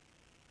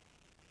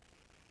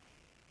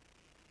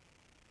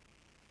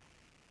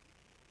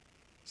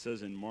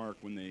 says in Mark,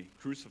 when they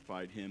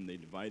crucified him, they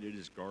divided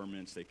his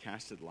garments, they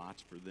casted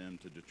lots for them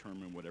to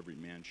determine what every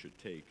man should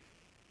take.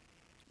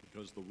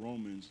 Because the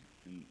Romans,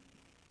 and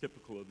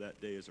typical of that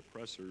day as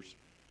oppressors,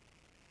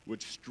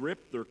 would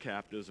strip their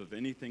captives of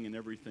anything and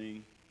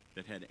everything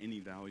that had any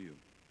value.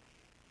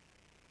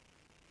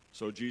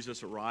 So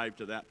Jesus arrived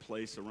to that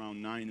place around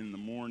 9 in the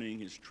morning.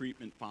 His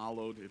treatment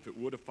followed. If it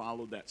would have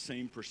followed that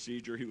same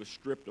procedure, he was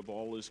stripped of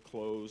all his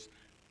clothes,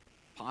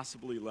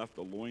 possibly left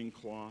a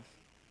loincloth.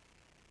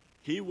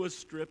 He was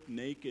stripped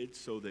naked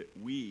so that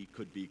we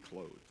could be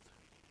clothed.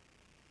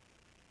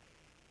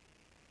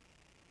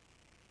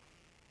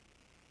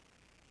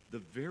 The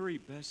very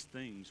best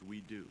things we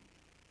do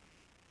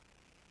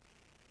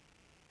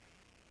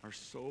are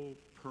so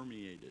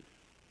permeated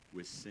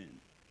with sin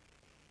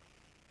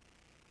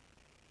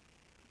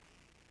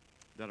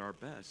that our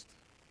best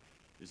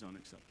is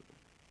unacceptable.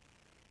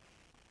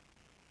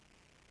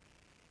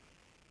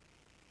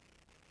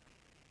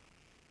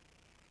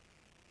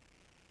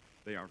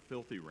 They are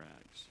filthy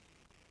rags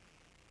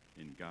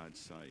in God's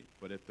sight.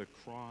 But at the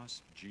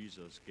cross,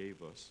 Jesus gave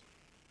us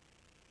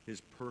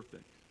his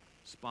perfect,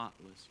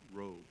 spotless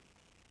robe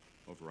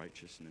of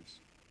righteousness.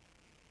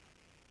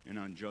 And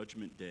on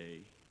Judgment Day,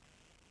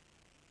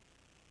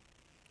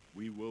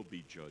 we will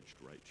be judged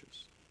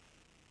righteous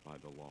by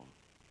the law,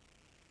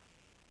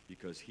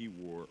 because he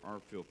wore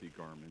our filthy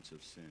garments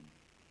of sin.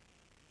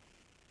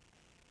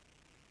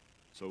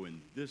 So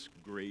in this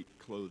great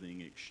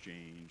clothing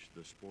exchange,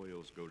 the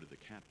spoils go to the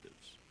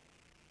captives.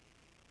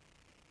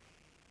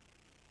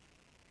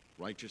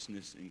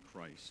 Righteousness in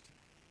Christ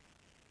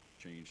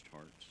changed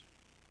hearts.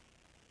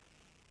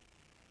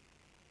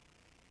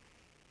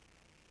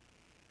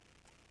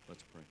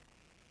 Let's pray.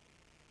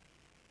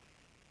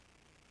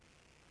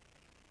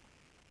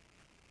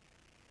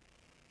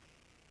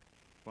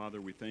 Father,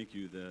 we thank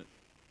you that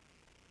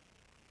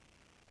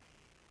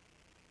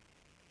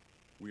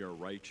we are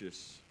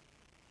righteous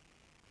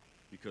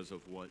because of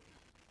what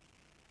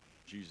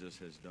Jesus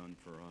has done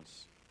for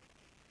us.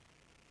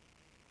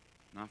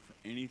 Not for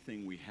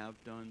anything we have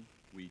done,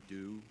 we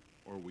do,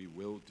 or we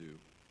will do.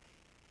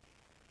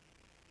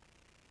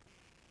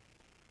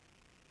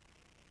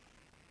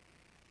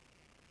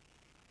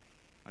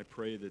 I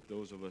pray that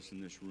those of us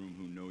in this room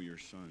who know your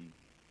Son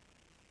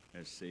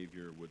as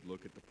Savior would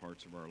look at the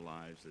parts of our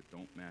lives that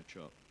don't match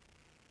up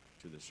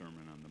to the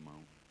Sermon on the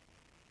Mount.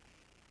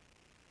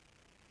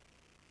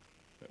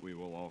 That we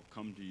will all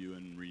come to you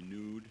in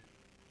renewed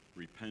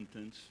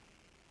repentance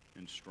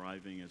and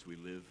striving as we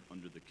live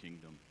under the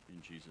kingdom.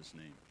 In Jesus'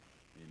 name,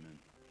 amen.